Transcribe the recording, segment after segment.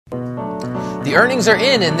The earnings are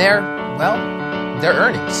in, and they're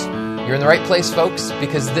earnings. You're in the right place, folks,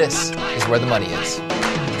 because this is where the money is.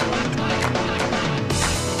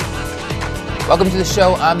 Welcome to the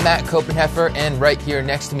show. I'm Matt Koppenheffer, and right here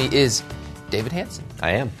next to me is David Hanson.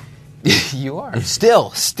 I am. You are.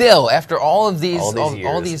 Still, after all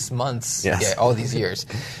these months, yes. Yeah, all these years.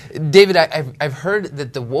 David, I've heard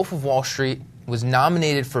that The Wolf of Wall Street was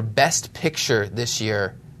nominated for Best Picture this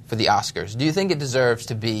year for the Oscars. Do you think it deserves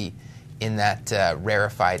to be in that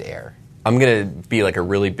rarefied air? I'm going to be like a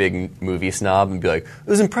really big movie snob and be like, it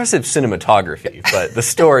was impressive cinematography, but the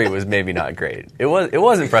story was maybe not great. It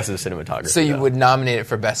was impressive cinematography. So you would nominate it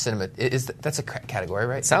for Best Cinema. That's a category,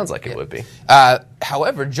 right? Sounds like it would be.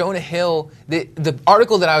 However, Jonah Hill, the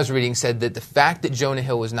article that I was reading said that the fact that Jonah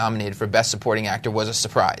Hill was nominated for Best Supporting Actor was a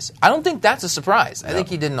surprise. I don't think that's a surprise. I think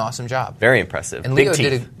he did an awesome job. Very impressive. And Leo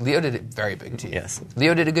did a very big teeth. Yes.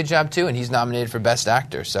 Leo did a good job too, and he's nominated for Best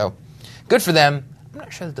Actor. So good for them. I'm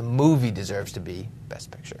not sure that the movie deserves to be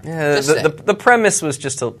Best Picture. Yeah, the premise was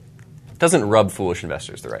just doesn't rub foolish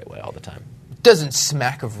investors the right way all the time. Doesn't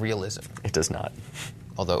smack of realism. It does not.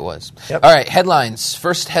 Although it was. Yep. All right, headlines.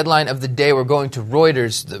 First headline of the day, we're going to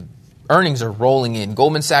Reuters. The earnings are rolling in.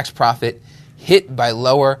 Goldman Sachs profit hit by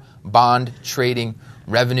lower bond trading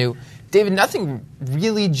revenue. David, nothing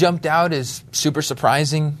really jumped out as super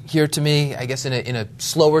surprising here to me. I guess in a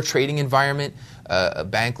slower trading environment, a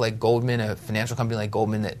bank like Goldman, a financial company like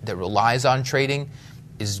Goldman that relies on trading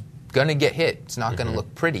is going to get hit. It's not going to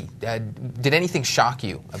look pretty. Did anything shock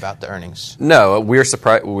you about the earnings? No, we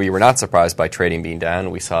were not surprised by trading being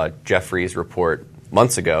down. We saw Jefferies report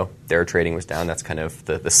months ago. Their trading was down. That's kind of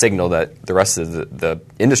the signal that the rest of the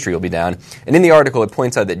industry will be down. And in the article, it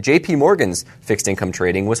points out that J.P. Morgan's fixed income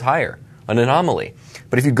trading was higher, an anomaly.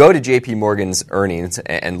 But if you go to J.P. Morgan's earnings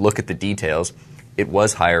and look at the details, it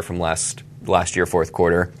was higher from last year, fourth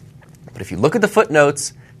quarter. But if you look at the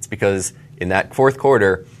footnotes, it's because in that fourth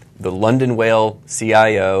quarter, the London Whale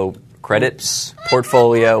CIO credit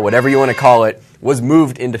portfolio, whatever you want to call it, was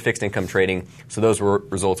moved into fixed income trading. So those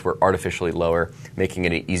results were artificially lower, making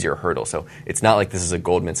it an easier hurdle. So it's not like this is a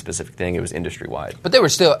Goldman specific thing. It was industry wide. But they were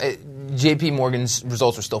still, J.P. Morgan's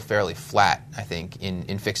results were still fairly flat, I think,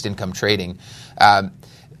 in fixed income trading.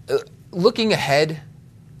 Looking ahead,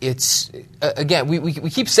 it's, again, we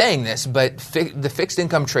keep saying this, but the fixed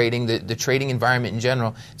income trading, the trading environment in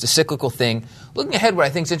general, it's a cyclical thing. Looking ahead, what I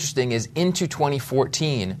think is interesting is into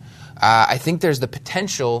 2014, I think there's the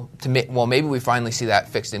potential to maybe we finally see that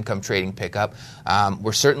fixed income trading pick up.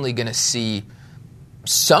 We're certainly going to see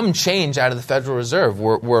some change out of the Federal Reserve.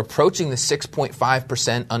 We're approaching the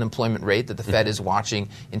 6.5% unemployment rate that the Fed is watching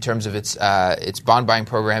in terms of its bond buying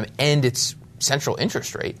program and its central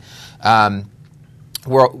interest rate.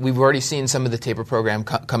 We've already seen some of the taper program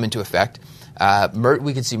come into effect.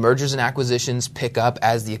 We could see mergers and acquisitions pick up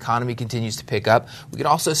as the economy continues to pick up. We could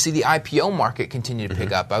also see the IPO market continue to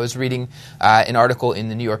pick up. I was reading an article in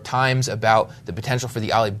the New York Times about the potential for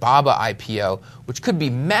the Alibaba IPO, which could be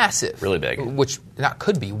massive. Really big. Which not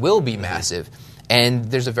could be, will be massive. And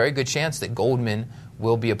there's a very good chance that Goldman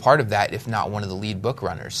will be a part of that, if not one of the lead book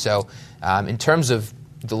runners. So in terms of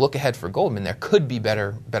the look ahead for Goldman, there could be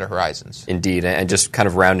better horizons. Indeed, and just kind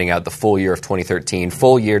of rounding out the full year of 2013,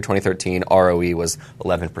 full year 2013 ROE was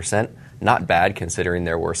 11%. Not bad considering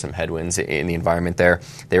there were some headwinds in the environment there.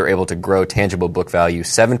 They were able to grow tangible book value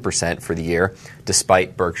 7% for the year,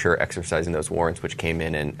 despite Berkshire exercising those warrants, which came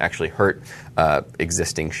in and actually hurt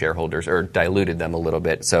existing shareholders or diluted them a little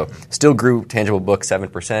bit. So still grew tangible book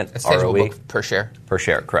 7%. That's ROE. tangible book per share? Per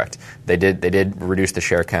share, correct. They did reduce the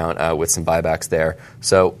share count with some buybacks there.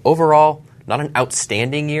 So overall, not an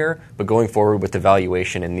outstanding year, but going forward with the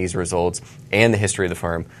valuation and these results and the history of the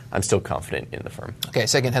firm, I'm still confident in the firm. Okay,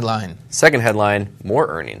 second headline. Second headline, more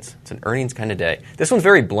earnings. It's an earnings kind of day. This one's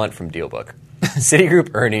very blunt from DealBook. Citigroup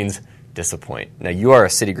earnings disappoint. Now, you are a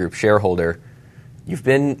Citigroup shareholder. You've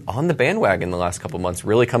been on the bandwagon the last couple of months,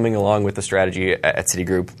 really coming along with the strategy at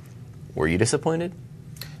Citigroup. Were you disappointed?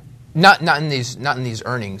 Not in these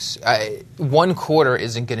earnings. One quarter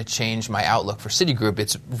isn't going to change my outlook for Citigroup.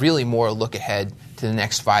 It's really more a look ahead to the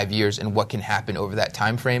next 5 years and what can happen over that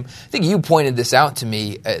time frame. I think you pointed this out to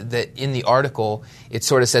me that in the article it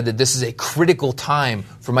sort of said that this is a critical time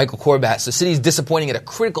for Michael Corbat. So Citi's disappointing at a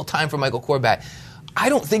critical time for Michael Corbat. I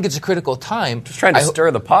don't think it's a critical time. Just trying to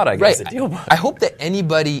stir the pot, I guess, at DealBook. I hope that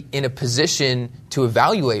anybody in a position to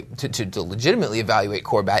evaluate, to legitimately evaluate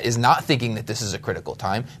Corbat is not thinking that this is a critical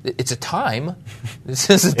time. It's a time. This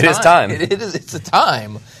is a time. It is time. It's a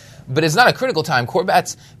time. But it's not a critical time.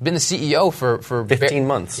 Corbat's been the CEO for 15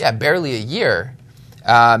 months. Yeah, barely a year.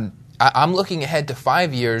 I'm looking ahead to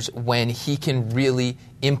 5 years when he can really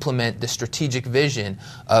implement the strategic vision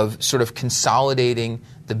of sort of consolidating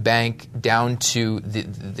the bank down to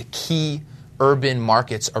the key urban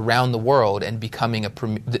markets around the world and becoming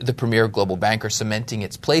the premier global bank, or cementing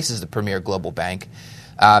its place as the premier global bank.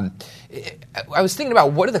 I was thinking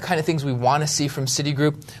about what are the kind of things we want to see from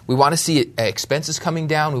Citigroup. We want to see expenses coming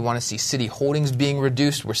down. We want to see Citi Holdings being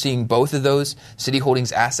reduced. We're seeing both of those. Citi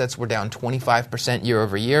Holdings assets were down 25% year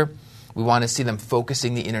over year. We want to see them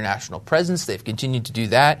focusing the international presence. They've continued to do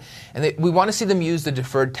that. And we want to see them use the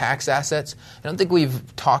deferred tax assets. I don't think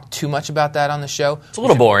we've talked too much about that on the show. It's a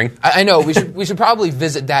little boring. I know. We should probably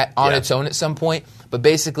visit that on its own at some point. But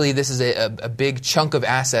basically, this is a big chunk of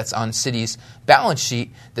assets on Citi's balance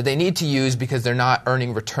sheet that they need to use because they're not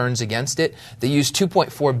earning returns against it. They used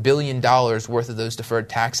 $2.4 billion worth of those deferred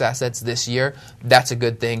tax assets this year. That's a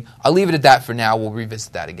good thing. I'll leave it at that for now. We'll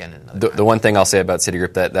revisit that again in another time. The one thing I'll say about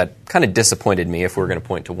Citigroup that kind of disappointed me, if we're going to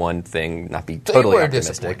point to one thing, not be totally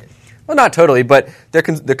optimistic. Well, not totally, but the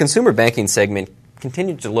consumer banking segment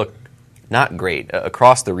continued to look not great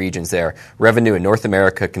across the regions there. Revenue in North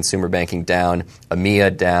America, consumer banking down,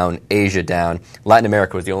 EMEA down, Asia down. Latin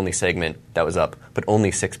America was the only segment that was up, but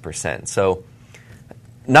only 6%. So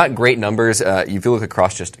not great numbers. If you look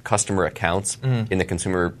across just customer accounts in the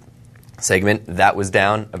consumer segment, that was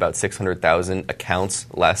down about 600,000 accounts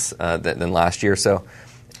less than last year. So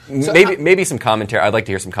maybe some commentary. I'd like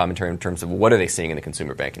to hear some commentary in terms of what are they seeing in the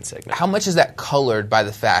consumer banking segment. How much is that colored by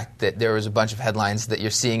the fact that there was a bunch of headlines that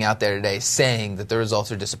you're seeing out there today saying that the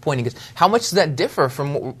results are disappointing? How much does that differ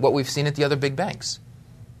from what we've seen at the other big banks?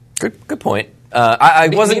 Good point. I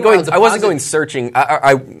wasn't going searching.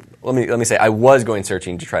 Let me say I was going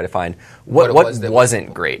searching to try to find what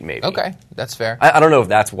wasn't great. Maybe. Okay, that's fair. I don't know if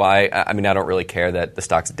that's why. I mean, I don't really care that the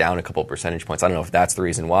stock's down a couple percentage points. I don't know if that's the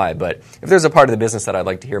reason why. But if there's a part of the business that I'd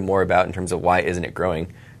like to hear more about in terms of why isn't it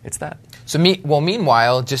growing, it's that. So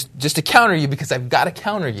meanwhile, just to counter you, because I've got to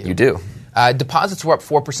counter you. You do. Deposits were up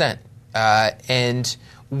 4%, and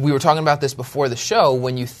we were talking about this before the show.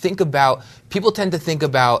 When you think about, people tend to think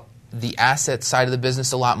about the asset side of the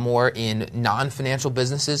business a lot more in non-financial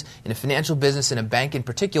businesses. In a financial business, in a bank in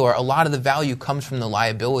particular, a lot of the value comes from the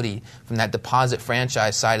liability, from that deposit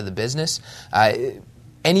franchise side of the business.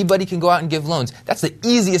 Anybody can go out and give loans. That's the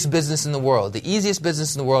easiest business in the world. The easiest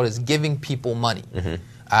business in the world is giving people money.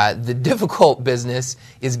 The difficult business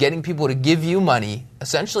is getting people to give you money,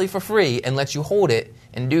 essentially for free, and let you hold it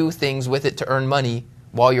and do things with it to earn money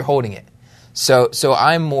while you're holding it. So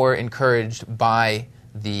I'm more encouraged by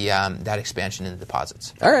that expansion in the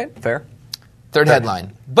deposits. All right, fair. Third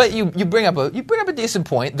headline, but you bring up a decent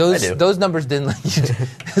point. Those numbers didn't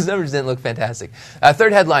look fantastic.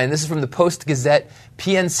 Third headline. This is from the Post Gazette.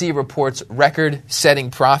 PNC reports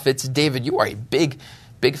record-setting profits. David, you are a big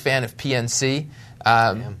fan of PNC.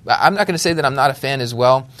 I'm not going to say that I'm not a fan as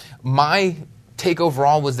well. My take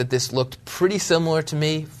overall was that this looked pretty similar to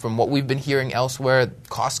me from what we've been hearing elsewhere.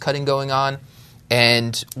 Cost cutting going on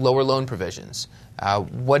and lower loan provisions.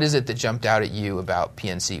 What is it that jumped out at you about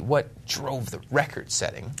PNC? What drove the record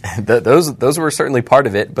setting? Those were certainly part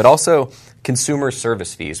of it, but also consumer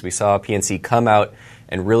service fees. We saw PNC come out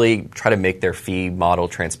and really try to make their fee model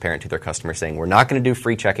transparent to their customers, saying we're not going to do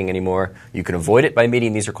free checking anymore. You can avoid it by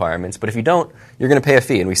meeting these requirements, but if you don't, you're going to pay a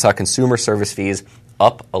fee. And we saw consumer service fees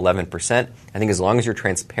up 11%. I think as long as you're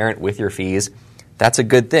transparent with your fees, that's a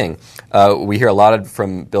good thing. We hear a lot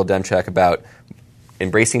from Bill Demchak about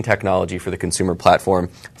embracing technology for the consumer platform.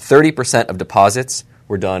 30% of deposits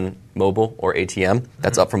were done mobile or ATM.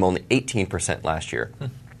 That's up from only 18% last year.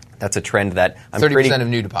 That's a trend that I'm 30% of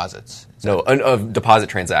new deposits. No, of deposit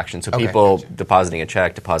transactions. So people depositing a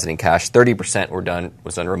check, depositing cash. 30%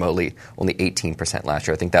 was done remotely. Only 18% last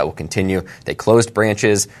year. I think that will continue. They closed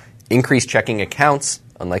branches, increased checking accounts,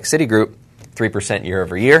 unlike Citigroup, 3% year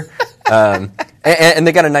over year. And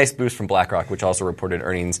they got a nice boost from BlackRock, which also reported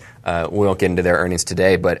earnings. We won't get into their earnings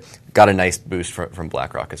today, but got a nice boost from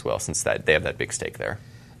BlackRock as well, since they have that big stake there.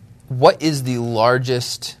 What is the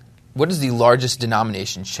largest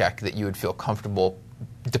denomination check that you would feel comfortable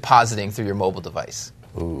depositing through your mobile device?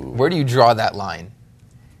 Ooh. Where do you draw that line?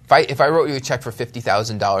 If I wrote you a check for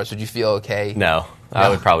 $50,000, would you feel okay? No, I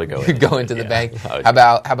would probably go. You'd go into the bank. How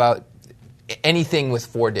about anything with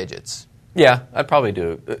 4 digits? Yeah, I'd probably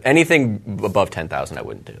do anything above 10,000. I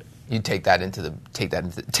wouldn't do it. You take that to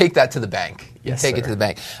the bank. Yes, take it to the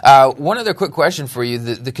bank. One other quick question for you: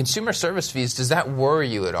 the consumer service fees, does that worry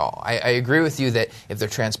you at all? I agree with you that if they're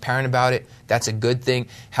transparent about it, that's a good thing.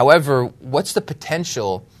 However, what's the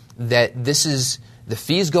potential that this is the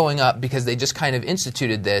fees going up because they just kind of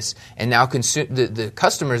instituted this, and now the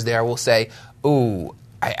customers there will say, "Ooh,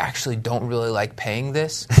 I actually don't really like paying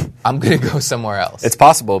this. I'm going to go somewhere else. It's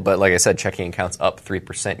possible, but like I said, checking accounts up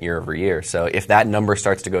 3% year over year. So if that number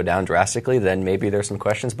starts to go down drastically, then maybe there's some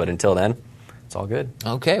questions. But until then, it's all good.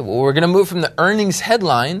 Okay, well, we're going to move from the earnings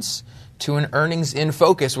headlines to an earnings in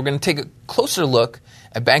focus. We're going to take a closer look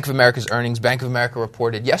at Bank of America's earnings. Bank of America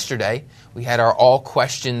reported yesterday. We had our All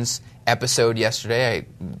Questions episode yesterday. I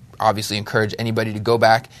obviously encourage anybody to go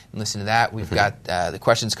back and listen to that. We've got the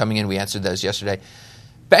questions coming in. We answered those yesterday.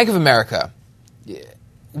 Bank of America.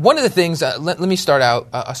 One of the things, let me start out.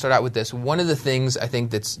 I'll start out with this. One of the things I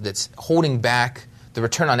think that's holding back the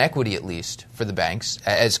return on equity, at least for the banks,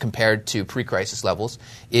 as compared to pre-crisis levels,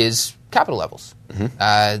 is capital levels.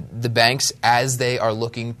 The banks, as they are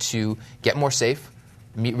looking to get more safe,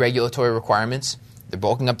 meet regulatory requirements, they're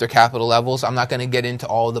bulking up their capital levels. I'm not going to get into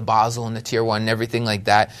all the Basel and the Tier 1 and everything like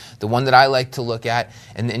that. The one that I like to look at,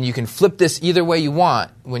 and then you can flip this either way you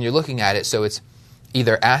want when you're looking at it. So it's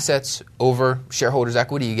either assets over shareholders'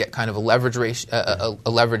 equity. You get kind of a leverage ratio, a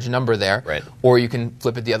leverage number there. Right. Or you can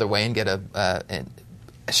flip it the other way and get a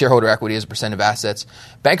shareholder equity as a percent of assets.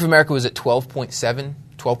 Bank of America was at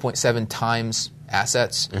 12.7 times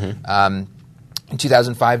assets in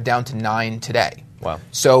 2005, down to 9 today. Wow.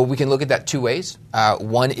 So we can look at that two ways.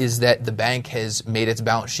 One is that the bank has made its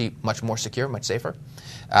balance sheet much more secure, much safer.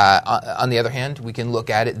 On the other hand, we can look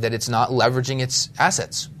at it that it's not leveraging its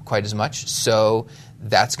assets quite as much. So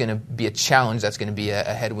that's going to be a challenge. That's going to be a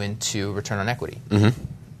headwind to return on equity.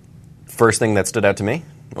 First thing that stood out to me,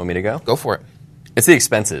 want me to go? Go for it. It's the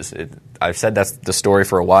expenses. I've said that's the story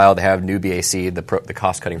for a while. They have New BAC, the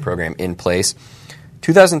cost-cutting program, in place.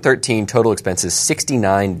 2013 total expenses,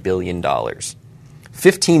 $69 billion.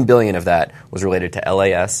 $15 billion of that was related to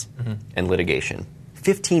LAS and litigation.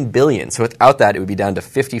 $15 billion. So without that, it would be down to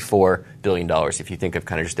 $54 billion. If you think of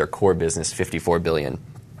kind of just their core business, $54 billion.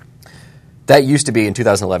 That used to be, in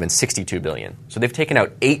 2011, $62 billion. So they've taken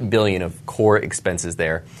out $8 billion of core expenses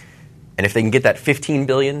there. And if they can get that $15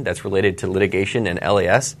 billion that's related to litigation and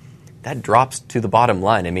LAS, that drops to the bottom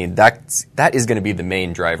line. I mean, that is going to be the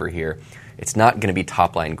main driver here. It's not going to be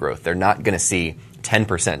top-line growth. They're not going to see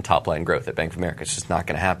 10% top-line growth at Bank of America. It's just not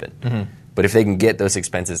going to happen. But if they can get those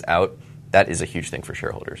expenses out, that is a huge thing for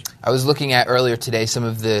shareholders. I was looking at earlier today some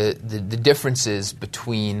of the differences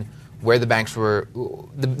between where the banks were,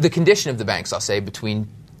 the condition of the banks, I'll say, between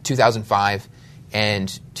 2005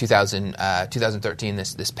 and 2013,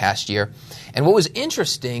 this past year. And what was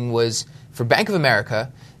interesting was, for Bank of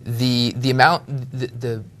America, the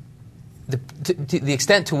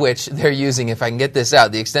extent to which they're using, if I can get this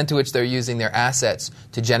out, the extent to which they're using their assets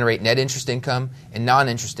to generate net interest income and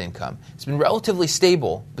non-interest income. It's been relatively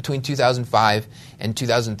stable between 2005 and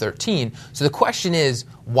 2013. So the question is,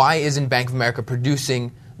 why isn't Bank of America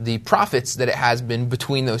producing the profits that it has been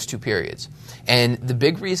between those two periods? And the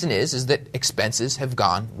big reason is that expenses have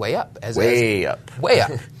gone way up. Way up.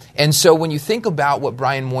 And so when you think about what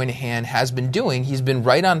Brian Moynihan has been doing, he's been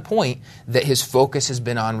right on point that his focus has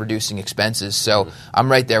been on reducing expenses. So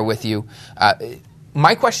I'm right there with you.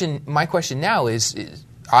 My question now is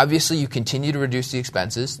obviously you continue to reduce the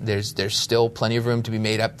expenses. There's still plenty of room to be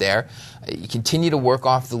made up there. You continue to work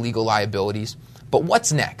off the legal liabilities. But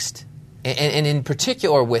what's next? And in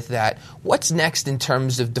particular with that, what's next in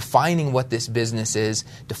terms of defining what this business is,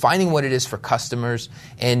 defining what it is for customers,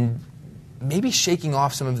 and maybe shaking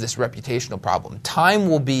off some of this reputational problem? Time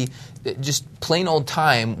will be, just plain old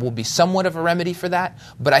time, will be somewhat of a remedy for that,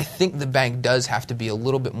 but I think the bank does have to be a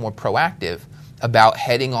little bit more proactive about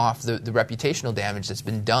heading off the reputational damage that's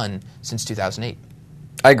been done since 2008.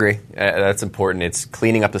 I agree. That's important. It's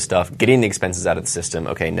cleaning up the stuff, getting the expenses out of the system.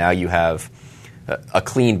 Okay, now you have a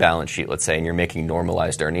clean balance sheet, let's say, and you're making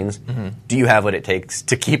normalized earnings. Do you have what it takes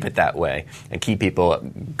to keep it that way and keep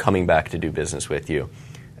people coming back to do business with you?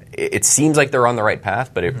 It seems like they're on the right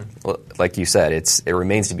path, but like you said, it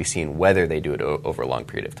remains to be seen whether they do it over a long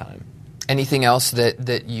period of time. Anything else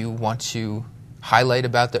that you want to highlight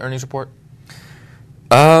about the earnings report?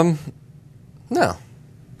 No.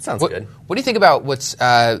 Sounds good. What do you think about what's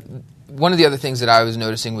one of the other things that I was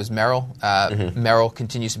noticing was Merrill. Merrill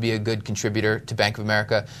continues to be a good contributor to Bank of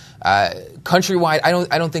America. Countrywide,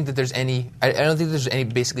 I don't think that there's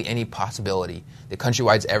basically any possibility that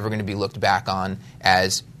Countrywide's ever going to be looked back on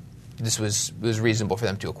as this was reasonable for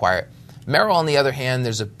them to acquire it. Merrill, on the other hand,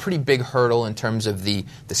 there's a pretty big hurdle in terms of the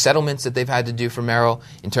settlements that they've had to do for Merrill,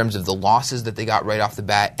 in terms of the losses that they got right off the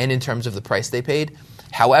bat, and in terms of the price they paid.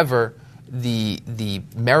 However, the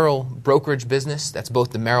Merrill brokerage business, that's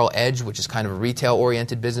both the Merrill Edge, which is kind of a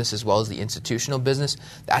retail-oriented business, as well as the institutional business,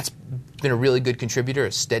 that's been a really good contributor,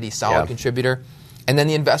 a steady, solid contributor. And then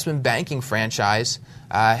the investment banking franchise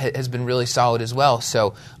has been really solid as well.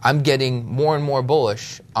 So I'm getting more and more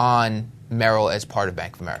bullish on Merrill as part of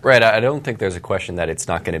Bank of America. Right. I don't think there's a question that it's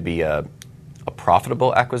not going to be a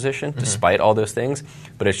profitable acquisition, despite all those things.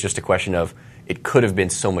 But it's just a question of it could have been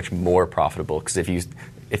so much more profitable. Because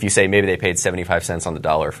if you say maybe they paid 75 cents on the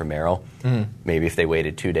dollar for Merrill, maybe if they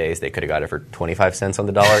waited 2 days, they could have got it for 25 cents on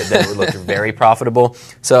the dollar. Then it would look very profitable.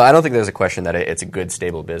 So I don't think there's a question that it's a good,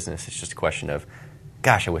 stable business. It's just a question of,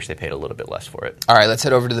 gosh, I wish they paid a little bit less for it. All right, let's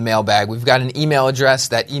head over to the mailbag. We've got an email address.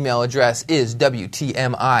 That email address is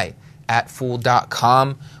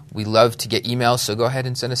WTMI@fool.com. We love to get emails, so go ahead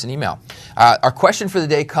and send us an email. Our question for the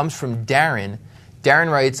day comes from Darren.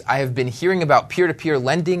 Darren writes, I have been hearing about peer-to-peer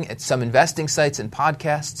lending at some investing sites and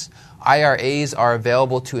podcasts. IRAs are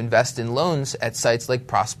available to invest in loans at sites like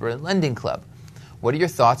Prosper and Lending Club. What are your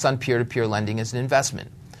thoughts on peer-to-peer lending as an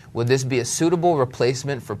investment? Would this be a suitable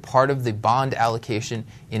replacement for part of the bond allocation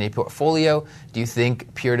in a portfolio? Do you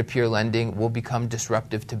think peer-to-peer lending will become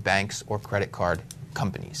disruptive to banks or credit card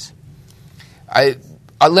companies?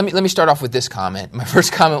 Let me start off with this comment. My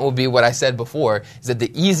first comment will be what I said before, is that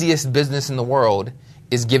the easiest business in the world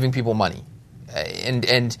is giving people money.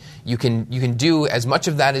 And you can do as much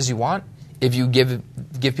of that as you want if you give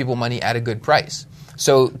people money at a good price.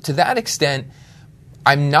 So to that extent,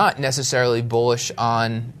 I'm not necessarily bullish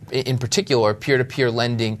on, in particular, peer-to-peer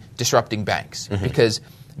lending disrupting banks, because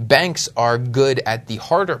banks are good at the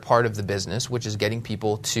harder part of the business, which is getting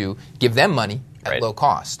people to give them money at low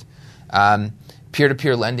cost.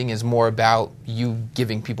 Peer-to-peer lending is more about you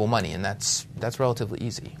giving people money, and that's relatively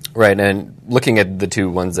easy. Right, and looking at the two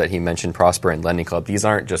ones that he mentioned, Prosper and Lending Club, these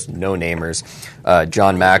aren't just no-namers.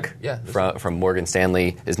 John Mack from Morgan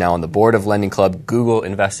Stanley is now on the board of Lending Club. Google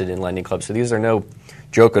invested in Lending Club, so these are no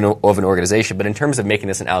joke of an organization. But in terms of making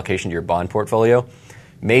this an allocation to your bond portfolio,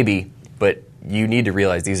 maybe, but you need to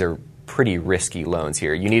realize these are pretty risky loans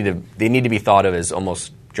here. They need to be thought of as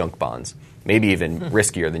almost junk bonds. Maybe even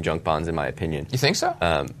riskier than junk bonds, in my opinion. You think so?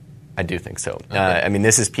 I do think so. Okay. I mean,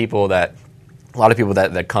 this is people that, a lot of people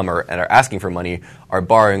that come and are asking for money are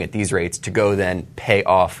borrowing at these rates to go then pay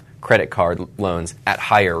off credit card loans at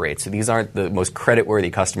higher rates. So these aren't the most credit-worthy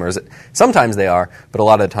customers. Sometimes they are, but a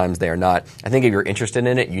lot of the times they are not. I think if you're interested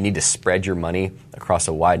in it, you need to spread your money across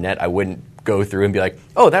a wide net. I wouldn't go through and be like,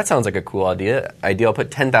 oh, that sounds like a cool idea. I'll put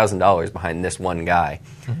 $10,000 behind this one guy.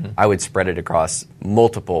 I would spread it across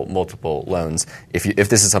multiple loans if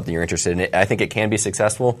this is something you're interested in. I think it can be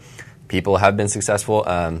successful. People have been successful.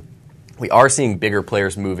 We are seeing bigger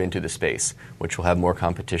players move into the space, which will have more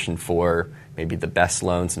competition for maybe the best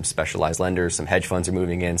loans. Some specialized lenders, some hedge funds are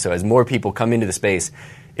moving in. So as more people come into the space,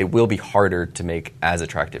 it will be harder to make as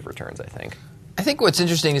attractive returns, I think. I think what's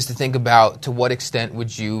interesting is to think about to what extent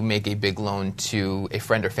would you make a big loan to a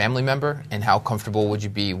friend or family member, and how comfortable would you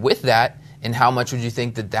be with that, and how much would you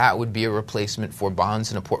think that would be a replacement for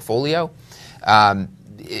bonds in a portfolio?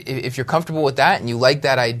 If you're comfortable with that and you like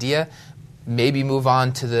that idea, maybe move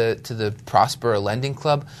on to the Prosper or Lending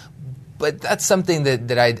Club. But that's something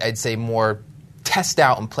that I'd say more test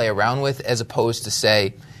out and play around with, as opposed to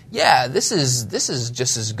say, yeah, this is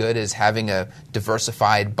just as good as having a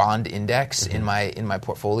diversified bond index in my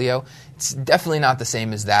portfolio. It's definitely not the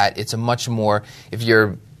same as that. It's a much more, if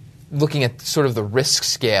you're looking at sort of the risk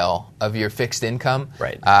scale of your fixed income,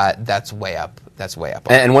 that's way up. That's way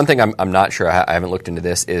up. And one thing I'm not sure, I haven't looked into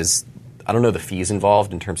this, is I don't know the fees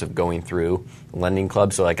involved in terms of going through Lending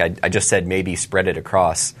Club. So like I just said, maybe spread it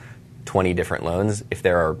across 20 different loans. If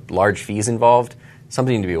there are large fees involved,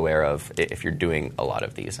 something to be aware of if you're doing a lot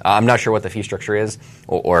of these. I'm not sure what the fee structure is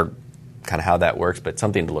or kind of how that works, but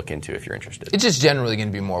something to look into if you're interested. It's just generally going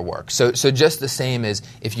to be more work. So just the same as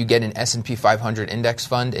if you get an S&P 500 index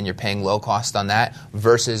fund and you're paying low cost on that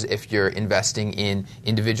versus if you're investing in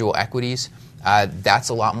individual equities, that's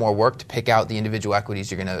a lot more work to pick out the individual equities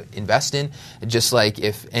you're going to invest in. Just like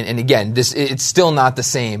if, and again, it's still not the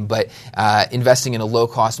same, but investing in a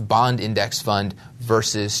low-cost bond index fund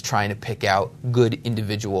versus trying to pick out good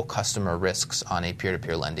individual customer risks on a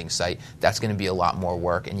peer-to-peer lending site, that's going to be a lot more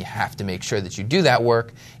work, and you have to make sure that you do that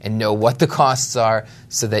work and know what the costs are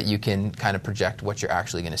so that you can kind of project what you're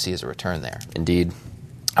actually going to see as a return there. Indeed.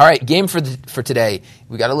 All right, game for today.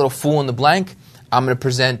 We got a little fool in the blank. I'm going to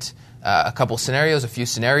present a few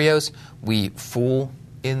scenarios. We fool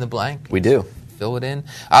in the blank. We do. Fill it in.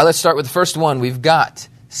 Let's start with the first one. We've got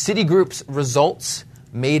Citigroup's results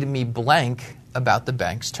made me blank about the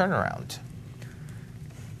bank's turnaround.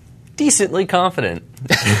 Decently confident.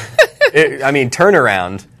 I mean,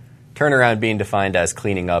 turnaround being defined as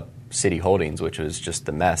cleaning up Citi Holdings, which was just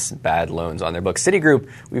the mess, bad loans on their books. Citigroup,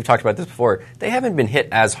 we've talked about this before, they haven't been hit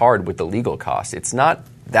as hard with the legal costs. It's not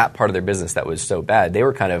that part of their business that was so bad. They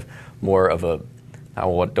were kind of more of a, I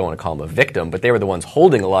don't want to call them a victim, but they were the ones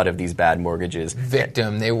holding a lot of these bad mortgages.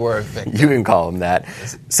 Victim, they were a victim. You can call them that.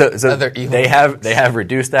 So they have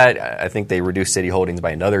reduced that. I think they reduced Citi Holdings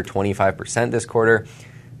by another 25% this quarter.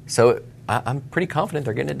 So I'm pretty confident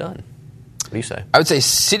they're getting it done. What do you say? I would say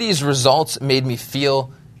Citi's results made me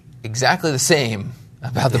feel exactly the same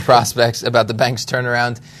about the prospects, about the bank's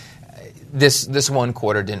turnaround. This one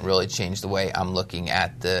quarter didn't really change the way I'm looking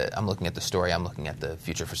at the story. I'm looking at the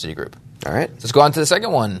future for Citigroup. All right. Let's go on to the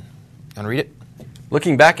second one. You want to read it?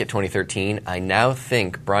 Looking back at 2013, I now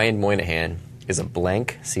think Brian Moynihan is a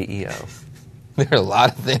blank CEO. There are a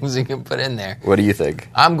lot of things you can put in there. What do you think?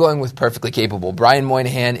 I'm going with perfectly capable. Brian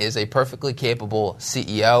Moynihan is a perfectly capable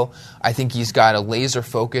CEO. I think he's got a laser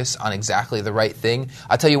focus on exactly the right thing.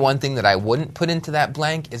 I'll tell you one thing that I wouldn't put into that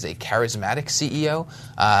blank is a charismatic CEO.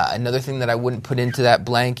 Another thing that I wouldn't put into that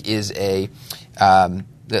blank is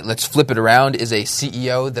let's flip it around, is a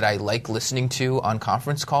CEO that I like listening to on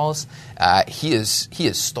conference calls. He is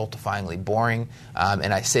stultifyingly boring,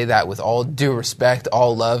 and I say that with all due respect,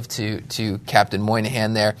 all love to Captain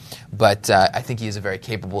Moynihan there, but I think he is a very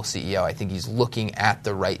capable CEO. I think he's looking at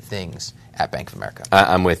the right things at Bank of America.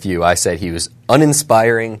 I'm with you. I said he was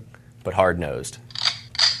uninspiring but hard-nosed.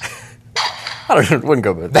 Wouldn't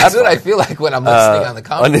go with that. That's what I feel like when I'm listening on the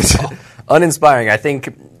conference call. Uninspiring. I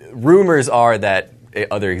think rumors are that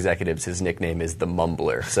other executives, his nickname is the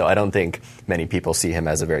Mumbler. So I don't think many people see him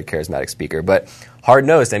as a very charismatic speaker. But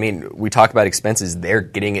hard-nosed, I mean, we talk about expenses. They're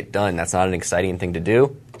getting it done. That's not an exciting thing to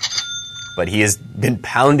do. But he has been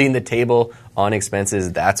pounding the table on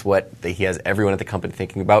expenses. That's what he has everyone at the company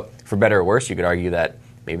thinking about. For better or worse, you could argue that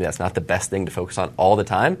maybe that's not the best thing to focus on all the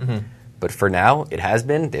time. Mm-hmm. But for now, it has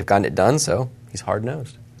been. They've gotten it done, so he's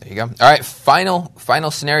hard-nosed. There you go. All right, final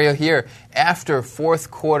scenario here. After fourth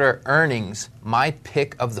quarter earnings, my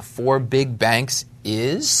pick of the four big banks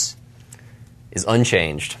is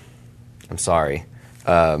unchanged. I'm sorry.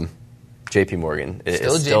 J.P. Morgan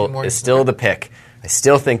is still the pick. I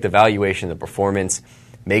still think the valuation, the performance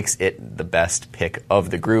makes it the best pick of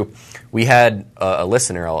the group. We had a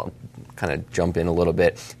listener, I'll kind of jump in a little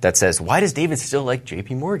bit, that says, why does David still like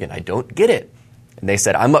J.P. Morgan? I don't get it. And they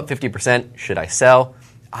said, I'm up 50%. Should I sell?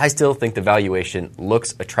 I still think the valuation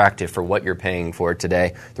looks attractive for what you're paying for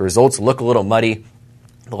today. The results look a little muddy.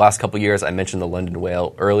 The last couple of years, I mentioned the London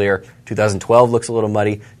Whale earlier. 2012 looks a little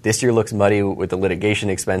muddy. This year looks muddy with the litigation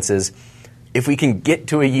expenses. If we can get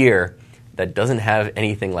to a year that doesn't have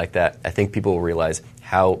anything like that, I think people will realize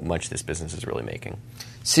how much this business is really making.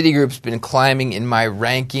 Citigroup's been climbing in my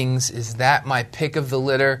rankings. Is that my pick of the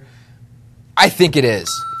litter? I think it is.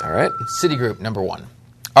 All right. Citigroup, number one.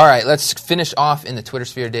 All right, let's finish off in the Twitter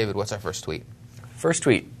sphere. David, what's our first tweet? First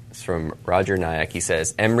tweet is from Roger Nyack. He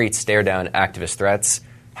says, M-REITs stare down activist threats.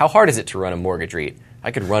 How hard is it to run a mortgage REIT?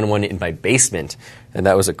 I could run one in my basement. And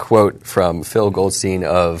that was a quote from Phil Goldstein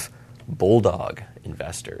of Bulldog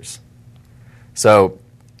Investors. So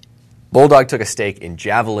Bulldog took a stake in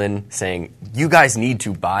Javelin, saying, you guys need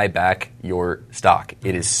to buy back your stock.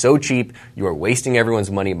 It is so cheap. You are wasting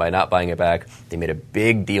everyone's money by not buying it back. They made a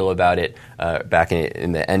big deal about it back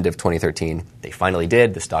in the end of 2013. They finally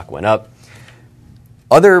did. The stock went up.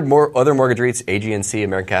 Other mortgage REITs, AGNC,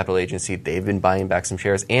 American Capital Agency, they've been buying back some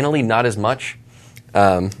shares. Annaly, not as much.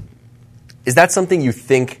 Is that something you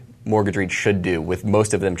think mortgage REITs should do, with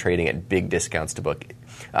most of them trading at big discounts to book?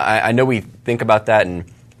 I know we think about that, and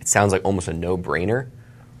it sounds like almost a no-brainer.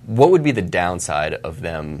 What would be the downside of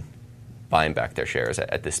them buying back their shares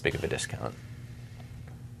at this big of a discount?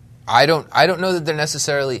 I don't know that there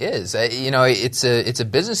necessarily is. It's a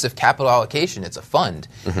business of capital allocation. It's a fund,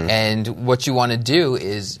 mm-hmm. and what you want to do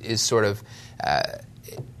is sort of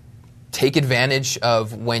take advantage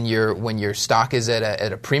of when your stock is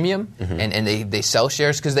at a premium, mm-hmm. and they sell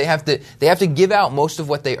shares, because they have to give out most of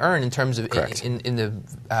what they earn in terms of in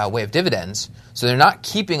the way of dividends. So they're not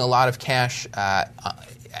keeping a lot of cash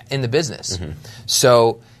in the business. Mm-hmm.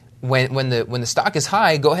 So when the stock is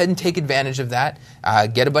high, go ahead and take advantage of that.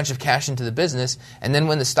 Get a bunch of cash into the business, and then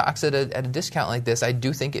when the stock's at a discount like this, I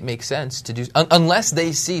do think it makes sense to do, unless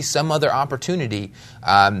they see some other opportunity.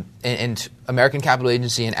 And American Capital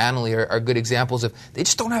Agency and Annaly are good examples of, they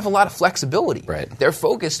just don't have a lot of flexibility. Right. They're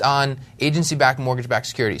focused on agency-backed, mortgage-backed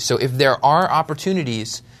securities. So if there are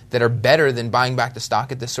opportunities that are better than buying back the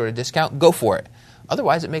stock at this sort of discount, go for it.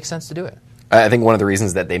 Otherwise, it makes sense to do it. I think one of the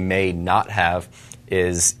reasons that they may not have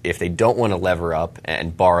is if they don't want to lever up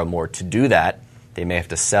and borrow more to do that, they may have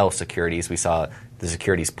to sell securities. We saw the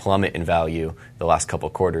securities plummet in value the last couple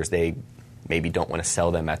of quarters, they maybe don't want to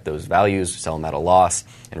sell them at those values, sell them at a loss,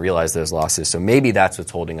 and realize those losses. So maybe that's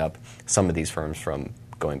what's holding up some of these firms from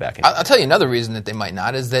going back in. I'll tell you another reason that they might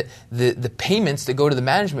not is that the payments that go to the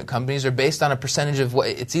management companies are based on a percentage of what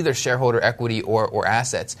it's either shareholder equity or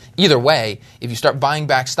assets. Either way, if you start buying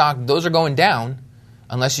back stock, those are going down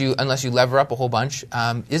unless you lever up a whole bunch.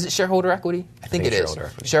 Is it shareholder equity? I think it is.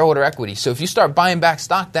 Shareholder equity. So if you start buying back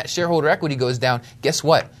stock, that shareholder equity goes down. Guess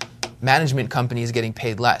what? Management companies getting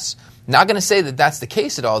paid less. Not going to say that that's the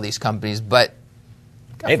case at all these companies, but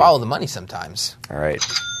got to follow the money sometimes. All right.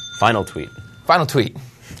 Final tweet. Final tweet.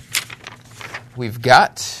 We've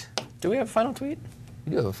got... Do we have a final tweet?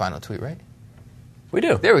 We do have a final tweet, right? We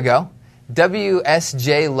do. There we go.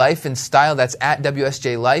 WSJ Life and Style. That's at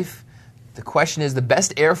WSJ Life. The question is, the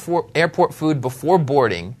best airport food before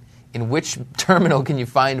boarding. In which terminal can you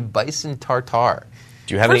find bison tartare?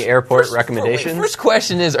 Do you have any airport recommendations? First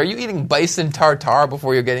question is, are you eating bison tartare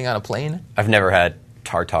before you're getting on a plane? I've never had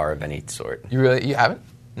tartare of any sort. You haven't?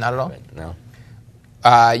 Not at all? No.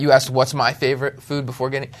 You asked what's my favorite food before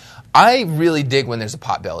getting... I really dig when there's a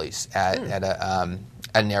Potbellies at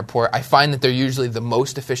an airport. I find that they're usually the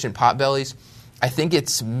most efficient Potbellies. I think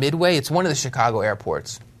it's Midway. It's one of the Chicago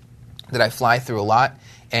airports that I fly through a lot,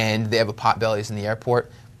 and they have a Potbellies in the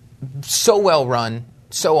airport. So well run,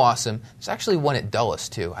 so awesome. There's actually one at Dulles,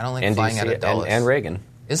 too. I don't like flying out of Dulles. And Reagan.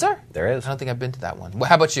 Is there? There is. I don't think I've been to that one.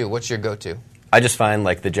 How about you? What's your go-to? I just find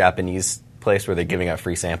like the Japanese place where they're giving out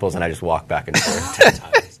free samples, and I just walk back and forth 10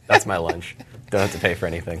 times. That's my lunch. Don't have to pay for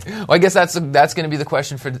anything. Well, I guess that's going to be the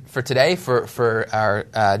question for today for our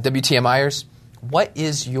WTMIers. What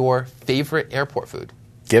is your favorite airport food?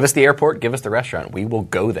 Give us the airport. Give us the restaurant. We will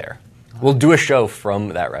go there. We'll do a show from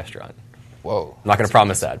that restaurant. Whoa. I'm not going to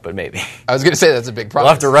promise that, but maybe. I was going to say that's a big promise.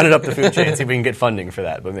 We'll have to run it up the food chain, see if we can get funding for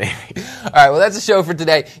that, but maybe. All right, well, that's the show for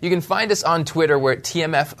today. You can find us on Twitter. We're at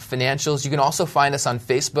TMF Financials. You can also find us on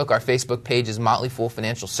Facebook. Our Facebook page is Motley Fool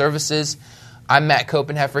Financial Services. I'm Matt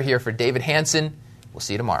Copenheffer here for David Hanson. We'll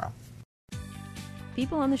see you tomorrow.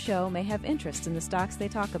 People on the show may have interest in the stocks they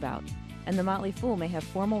talk about, and the Motley Fool may have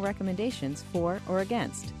formal recommendations for or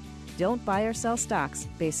against. Don't buy or sell stocks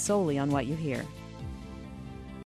based solely on what you hear.